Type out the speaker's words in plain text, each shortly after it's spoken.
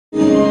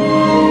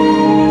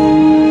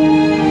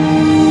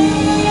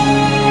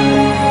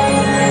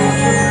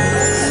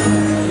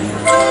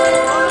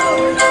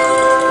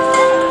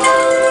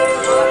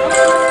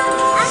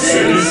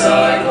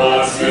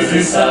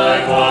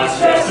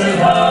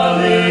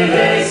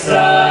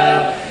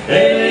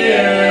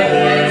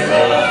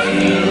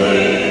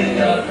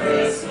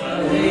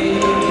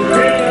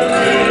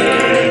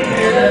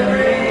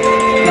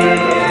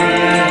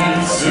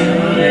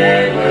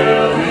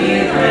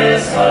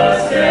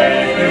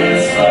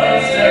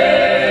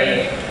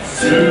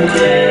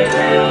It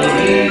will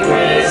be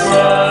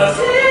Christmas,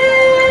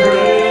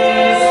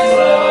 Christmas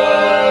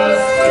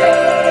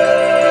Day.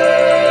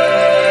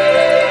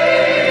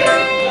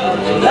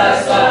 The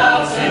last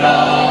house in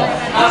all,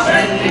 our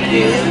friendly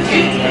kids and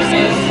teachers,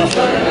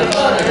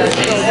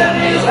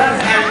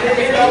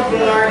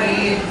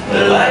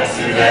 the lights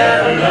you've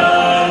ever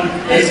known,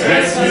 it's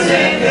Christmas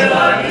in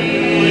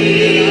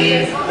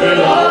Killarney,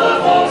 where all the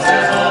folks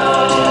at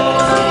home.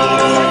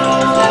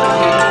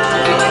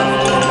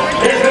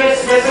 It's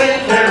Christmas in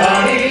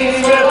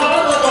Killarney, where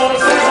all the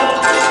folks at home.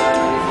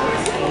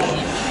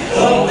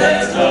 Oh,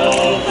 there's no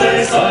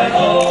place like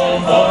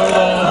home for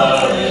the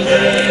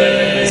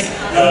holidays,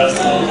 'cause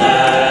no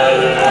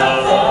matter how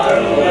far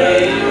away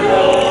you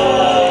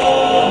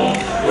roam,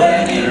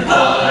 when you're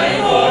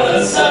dying for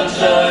the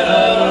sunshine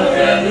of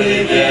friendly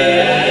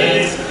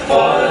days,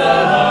 for the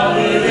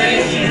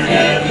holidays you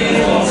get me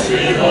home,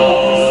 sweet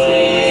home.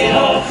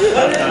 A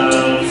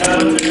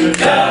town to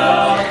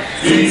town,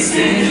 he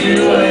sees you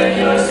when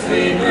you're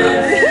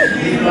sleeping,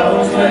 he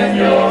knows when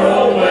you're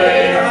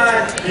awake,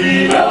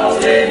 he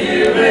knows if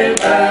you've been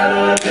bad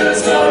or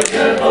just so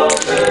you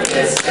both a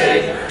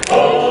mistake.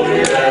 Oh,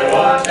 you better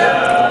watch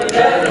out, you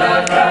better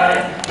not cry,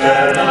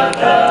 better not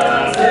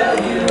cry, I'll tell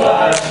you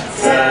why.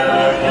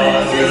 Santa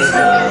Claus is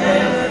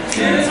coming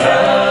to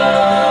town.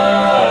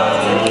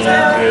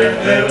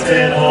 Little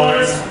tin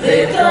horse,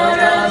 they've gone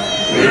up,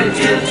 root,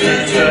 toot, toot,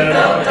 toot,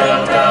 dum, dum,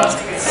 dum.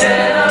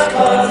 Santa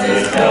Claus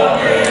is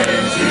coming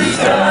to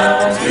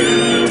town, to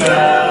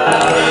town.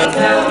 I'll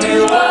tell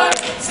you why.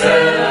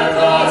 Santa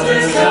Claus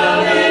is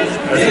coming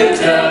to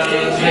town,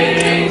 ding,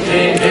 ding,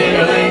 ding,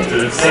 ding-a-ling.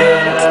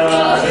 Santa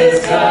Claus is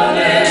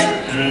coming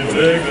to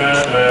big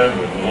man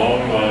with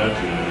long line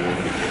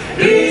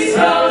too. He's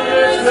coming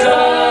to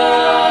town.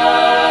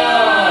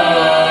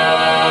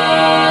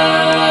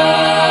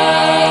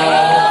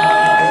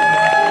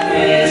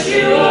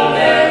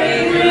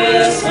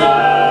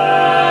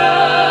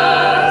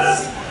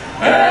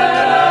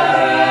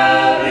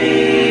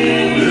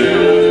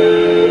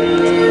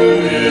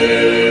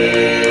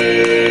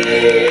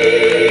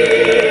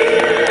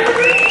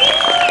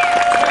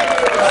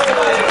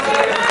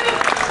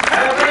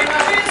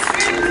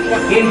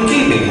 In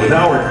keeping with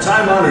our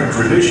time-honored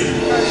tradition,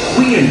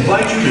 we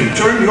invite you to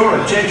turn your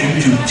attention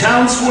to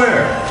Town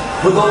Square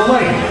for the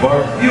lighting of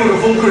our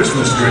beautiful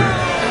Christmas tree.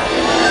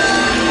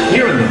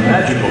 Here in the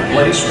magical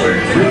place where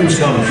dreams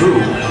come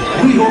true,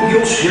 we hope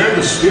you'll share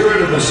the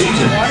spirit of the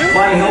season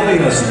by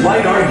helping us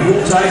light our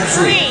Yuletide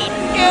tree.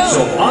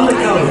 So on the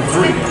count of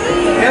 3,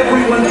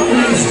 everyone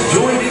please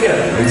join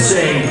together in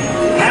saying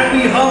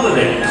Happy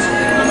Holidays.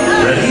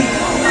 Ready?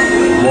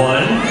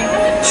 1,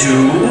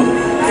 2,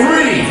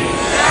 3.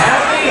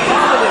 Happy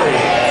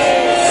Holidays!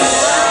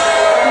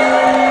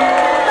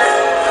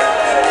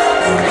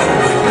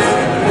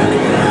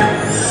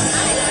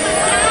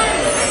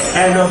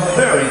 And a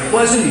very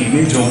pleasant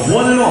evening to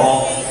one and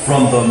all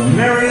from the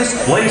merriest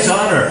place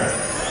on earth.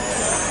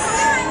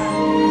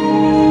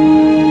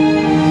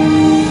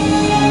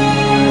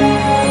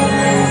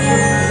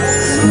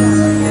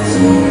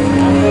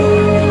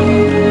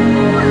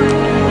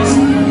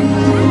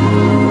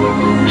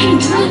 I'm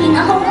dreaming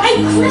of a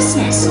white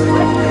Christmas. We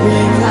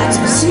have lots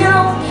of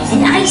snow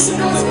and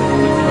icicles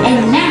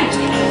and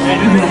magic.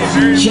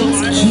 Well,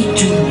 just keep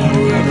dreaming,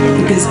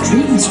 because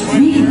dreams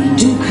really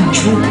do come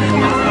true.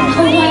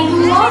 Oh, I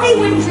love it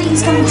when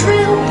dreams come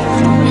true.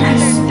 And I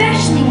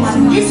especially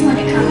want this one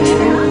to come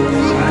true.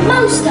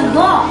 Most of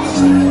all.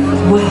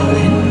 Well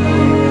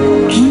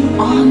then, keep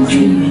on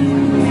dreaming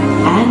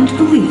and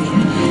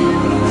believing,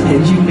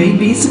 and you may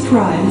be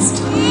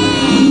surprised.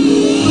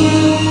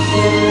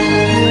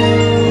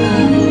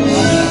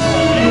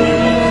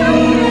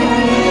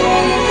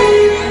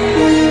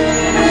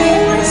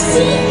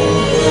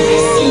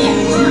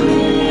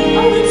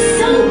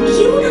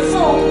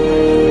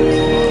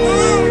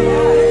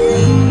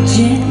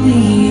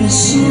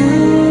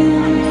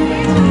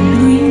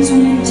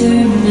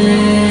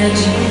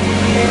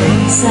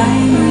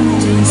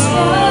 Silent and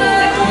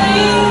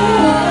sparkling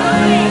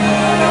light,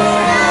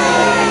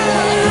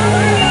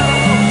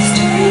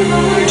 stirring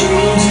our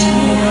dreams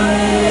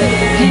tonight,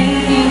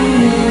 hanging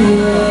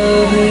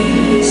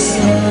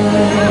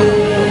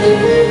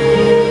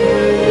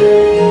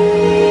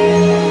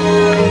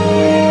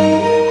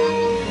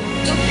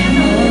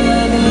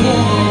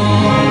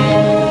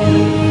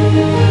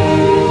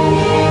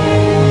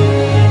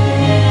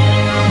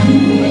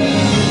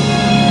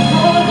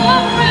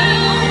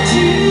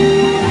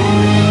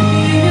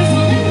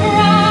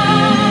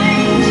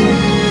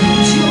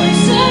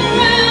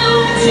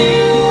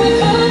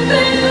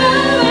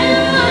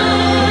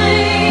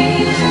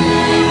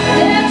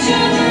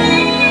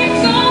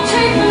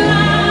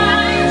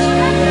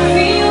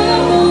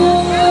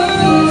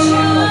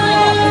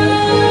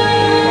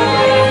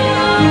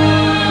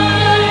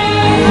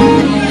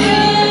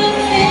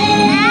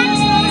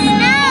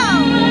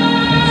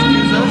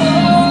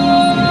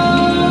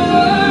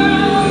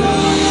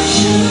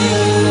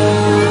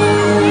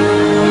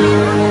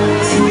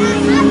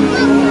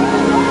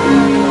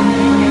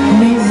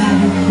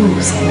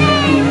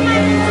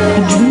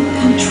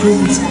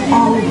true is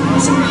always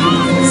a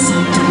beautiful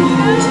sight to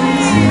behold.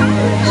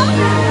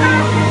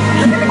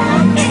 Keep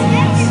on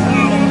dreaming,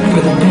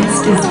 for the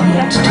best is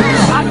yet to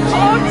come.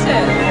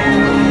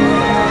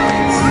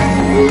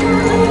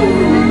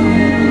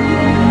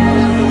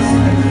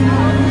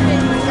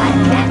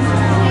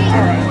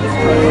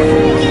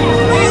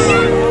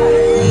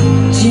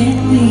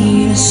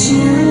 Gently a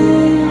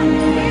sun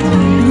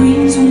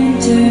brings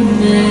winter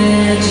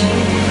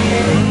magic.